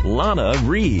 Lana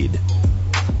Reed.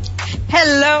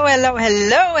 Hello,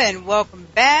 and welcome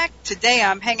back. Today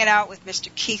I'm hanging out with Mr.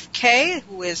 Keith K.,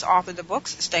 who is author of the book,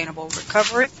 Sustainable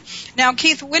Recovery. Now,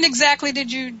 Keith, when exactly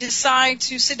did you decide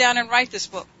to sit down and write this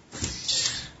book?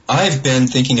 I've been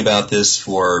thinking about this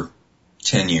for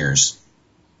 10 years,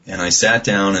 and I sat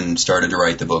down and started to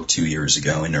write the book 2 years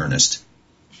ago in earnest.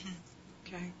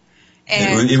 Okay.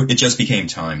 And it just became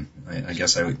time. I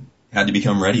guess I had to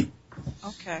become ready.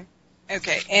 Okay.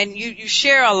 And you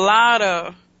share a lot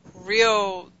of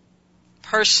real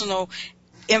personal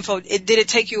info. Did it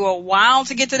take you a while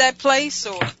to get to that place,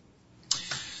 or?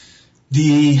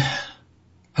 The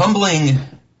humbling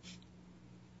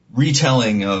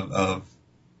retelling of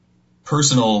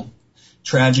personal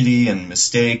tragedy and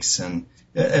mistakes, and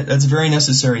that's a very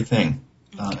necessary thing.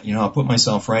 I'll put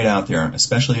myself right out there,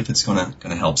 especially if it's going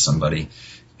to help somebody.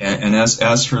 And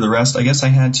as for the rest, I guess I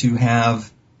had to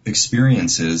have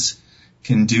experiences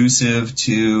conducive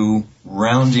to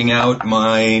rounding out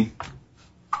my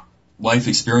life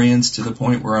experience to the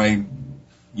point where I,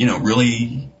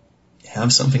 really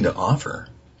have something to offer.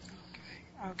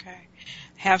 Okay.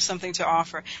 Have something to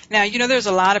offer. Now, there's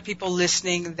a lot of people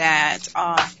listening that,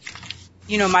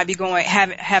 might be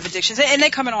have addictions, and they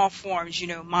come in all forms.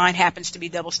 Mine happens to be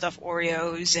double stuffed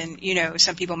Oreos, and,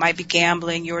 some people might be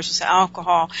gambling. Yours is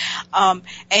alcohol.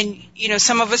 And,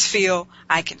 some of us feel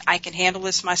I can handle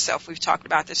this myself. We've talked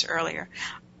about this earlier.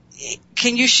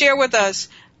 Can you share with us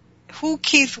who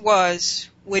Keith was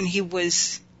when he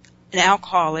was an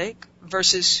alcoholic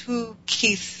versus who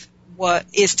Keith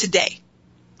is today?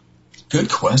 Good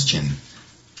question.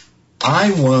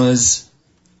 I was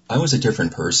a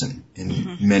different person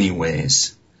in many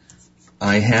ways.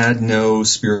 I had no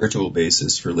spiritual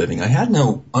basis for living. I had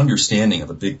no understanding of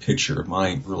a big picture of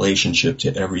my relationship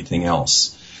to everything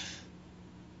else.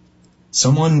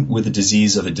 Someone with a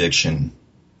disease of addiction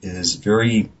is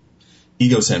very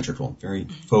egocentrical, very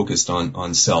focused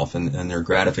on self and their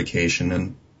gratification,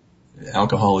 and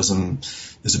alcoholism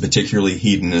is a particularly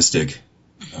hedonistic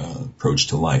approach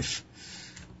to life.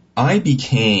 I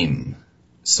became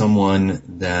someone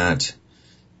that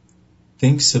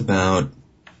thinks about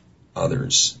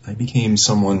others. I became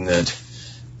someone that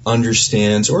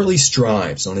understands, or at least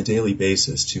strives on a daily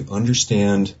basis to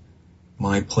understand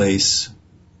my place,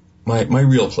 my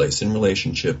real place in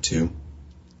relationship to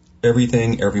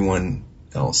everything, everyone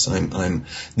else. I'm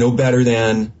no better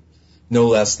than, no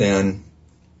less than,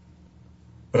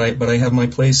 but I have my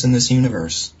place in this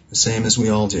universe, the same as we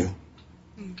all do.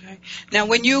 Okay. Now,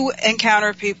 when you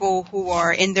encounter people who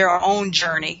are in their own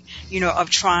journey, of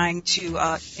trying to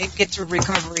get through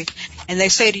recovery, and they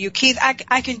say to you, Keith,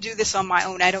 I can do this on my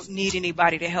own. I don't need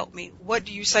anybody to help me. What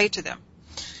do you say to them?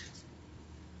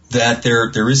 That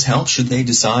there is help should they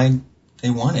decide they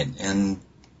want it. And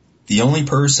the only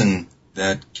person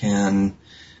that can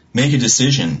make a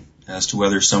decision as to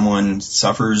whether someone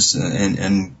suffers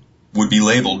and would be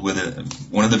labeled with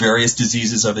one of the various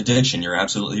diseases of addiction. You're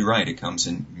absolutely right. It comes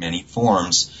in many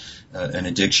forms. An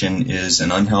addiction is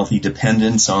an unhealthy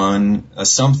dependence on a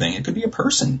something. It could be a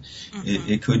person.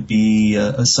 It could be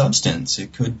a substance.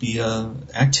 It could be a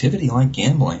activity like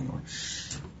gambling, or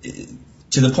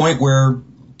to the point where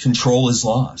control is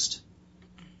lost.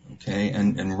 Okay,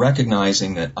 and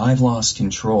recognizing that I've lost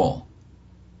control,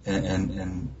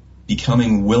 and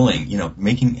becoming willing,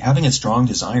 having a strong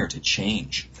desire to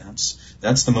change.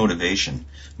 That's the motivation.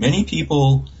 Many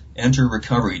people enter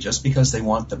recovery just because they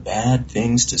want the bad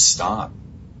things to stop.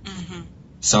 Mm-hmm.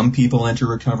 Some people enter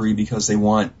recovery because they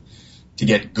want to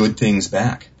get good things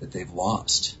back that they've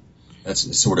lost. That's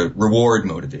a sort of reward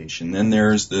motivation. Then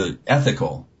there's the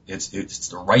ethical. It's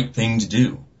the right thing to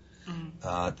do.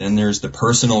 Mm-hmm. Then there's the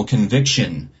personal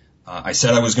conviction. I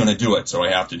said I was going to do it, so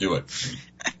I have to do it.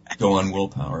 Go on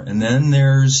willpower. And then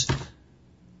there's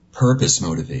purpose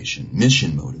motivation,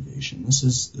 mission motivation. This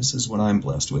is what I'm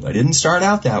blessed with. I didn't start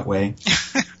out that way,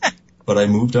 but I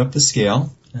moved up the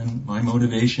scale, and my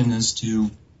motivation is to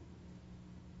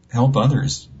help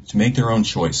others to make their own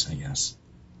choice, I guess.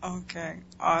 Okay,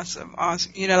 awesome.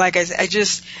 Like I said,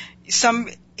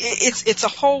 it's a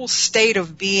whole state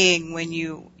of being when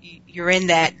you're in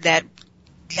that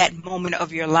moment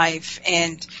of your life,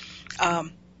 and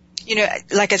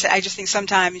like I said, I just think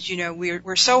sometimes,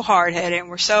 we're so hard-headed and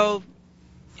we're so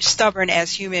stubborn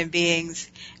as human beings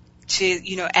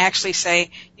to, actually say,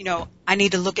 I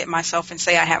need to look at myself and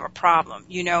say I have a problem,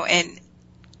 and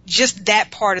just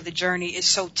that part of the journey is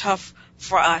so tough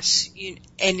for us.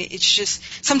 And it's just,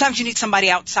 sometimes you need somebody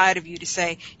outside of you to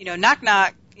say, knock,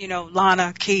 knock,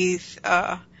 Lana, Keith,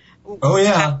 oh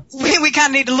yeah. We kind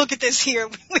of need to look at this here.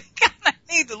 We kind of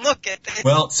need to look at this.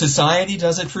 Well, society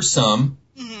does it for some.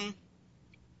 Mm-hmm.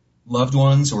 Loved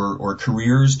ones or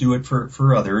careers do it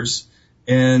for others.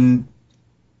 And,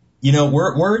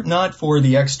 were it not for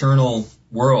the external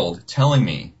world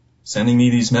sending me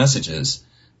these messages,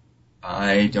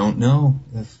 I don't know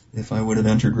if I would have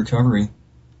entered recovery.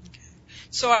 Okay.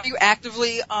 So are you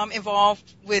actively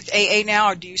involved with AA now,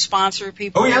 or do you sponsor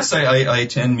people? Oh, yes, I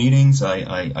attend meetings.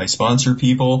 I sponsor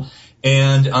people.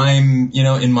 And I'm,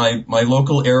 in my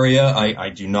local area, I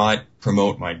do not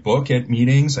promote my book at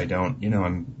meetings. I don't,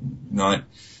 I'm not,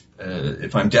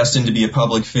 if I'm destined to be a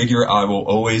public figure, I will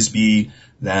always be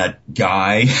that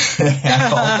guy that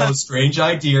had all those strange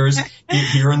ideas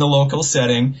here in the local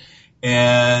setting.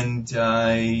 And,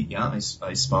 I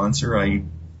sponsor.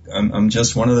 I'm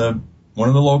just one of the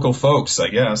local folks, I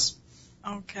guess.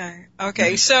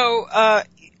 Okay. So,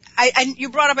 you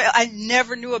brought up, I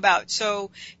never knew about. So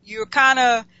you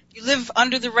live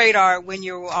under the radar when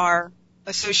you are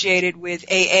associated with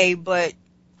AA, but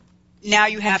now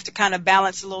you have to kind of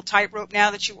balance a little tightrope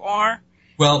now that you are?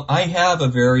 Well, I have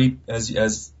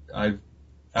as I've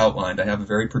outlined, I have a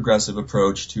very progressive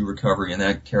approach to recovery, and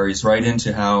that carries right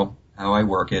into how I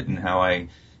work it and how I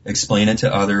explain it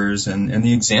to others, and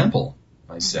the example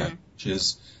I set,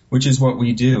 which is what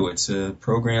we do. It's a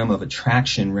program of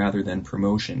attraction rather than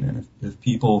promotion. And if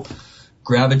people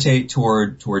gravitate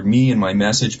toward me and my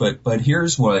message, but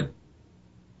here's what,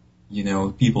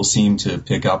 people seem to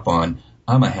pick up on.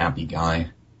 I'm a happy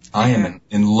guy. I am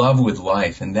in love with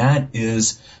life, and that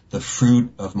is the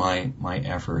fruit of my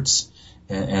efforts.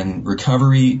 And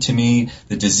recovery, to me,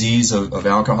 the disease of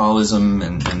alcoholism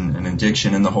and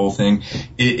addiction and the whole thing,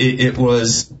 it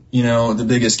was, the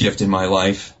biggest gift in my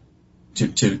life.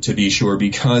 To be sure,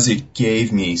 because it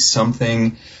gave me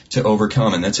something to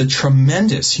overcome. And that's a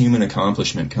tremendous human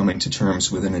accomplishment, coming to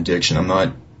terms with an addiction. I'm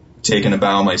not taking a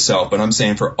bow myself, but I'm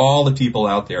saying for all the people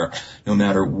out there, no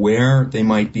matter where they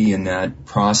might be in that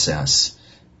process,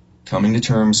 coming to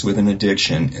terms with an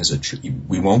addiction is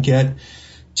we won't get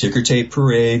ticker tape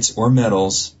parades or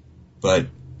medals, but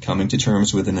coming to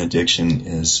terms with an addiction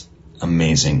is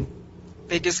amazing.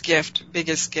 Biggest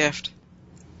gift.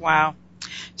 Wow.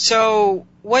 So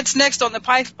what's next on the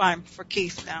pipeline for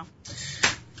Keith now?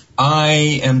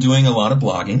 I am doing a lot of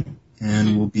blogging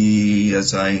and will be,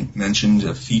 as I mentioned,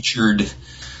 a featured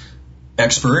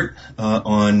expert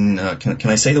on, can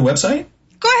I say the website?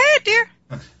 Go ahead, dear.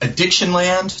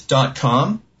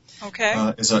 Addictionland.com.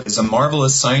 Okay. Is a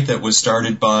marvelous site that was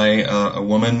started by a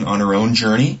woman on her own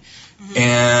journey. Mm-hmm.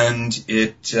 And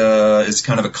it is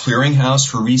kind of a clearinghouse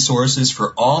for resources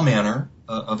for all manner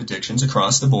of addictions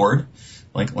across the board.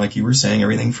 Like you were saying,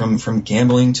 everything from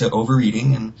gambling to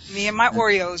overeating. And me and my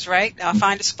Oreos, right? I'll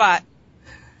find a spot.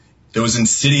 Those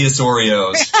insidious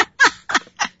Oreos.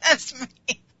 That's me.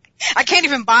 I can't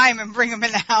even buy them and bring them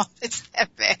in the house. It's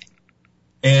that bad.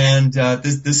 And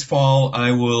this fall,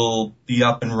 I will be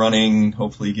up and running,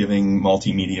 hopefully giving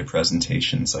multimedia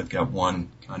presentations. I've got one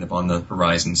kind of on the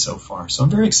horizon so far. So I'm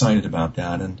very excited about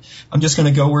that. And I'm just going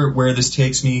to go where this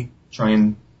takes me, try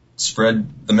and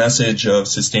spread the message of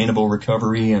sustainable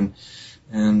recovery. And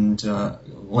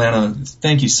Lana,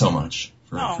 thank you so much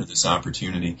for this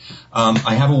opportunity.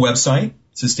 I have a website,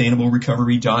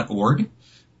 sustainablerecovery.org.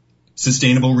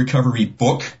 Sustainable Recovery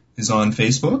Book is on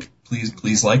Facebook.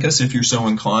 Please like us if you're so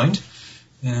inclined.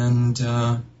 And,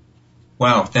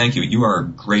 wow, thank you. You are a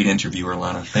great interviewer,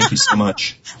 Lana. Thank you so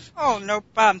much. Oh, no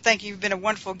problem. Thank you. You've been a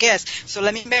wonderful guest. So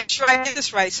let me make sure I get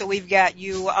this right. So we've got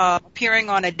you appearing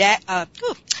on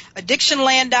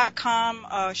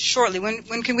addictionland.com shortly.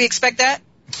 When can we expect that?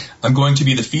 I'm going to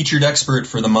be the featured expert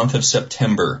for the month of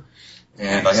September.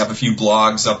 And I have a few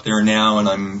blogs up there now, and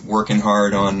I'm working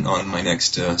hard on my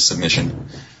next submission.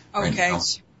 Okay.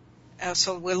 Right,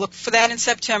 so we'll look for that in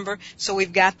September. So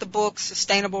we've got the book,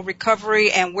 Sustainable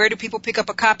Recovery, and where do people pick up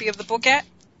a copy of the book at?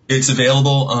 It's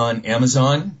available on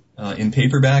Amazon in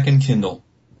paperback and Kindle.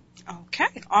 Okay,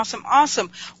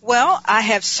 awesome. Well, I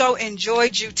have so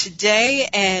enjoyed you today,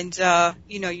 and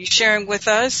you sharing with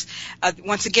us.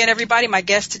 Once again, everybody, my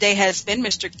guest today has been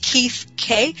Mr. Keith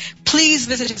Kay. Please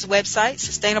visit his website,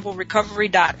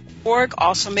 sustainablerecovery.org.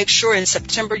 Also, make sure in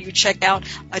September you check out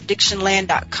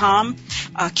addictionland.com.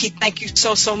 Keith, thank you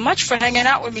so much for hanging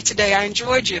out with me today. I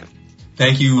enjoyed you.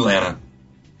 Thank you, Lana.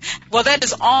 Well, that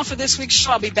is all for this week's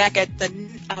show. I'll be back at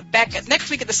next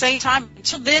week at the same time.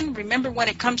 Until then, remember, when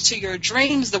it comes to your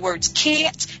dreams, the words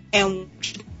can't and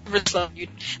love you.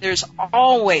 There's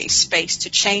always space to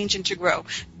change and to grow.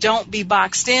 Don't be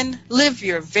boxed in. Live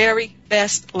your very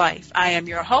best life. I am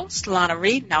your host, Lana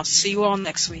Reed, and I'll see you all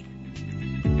next week.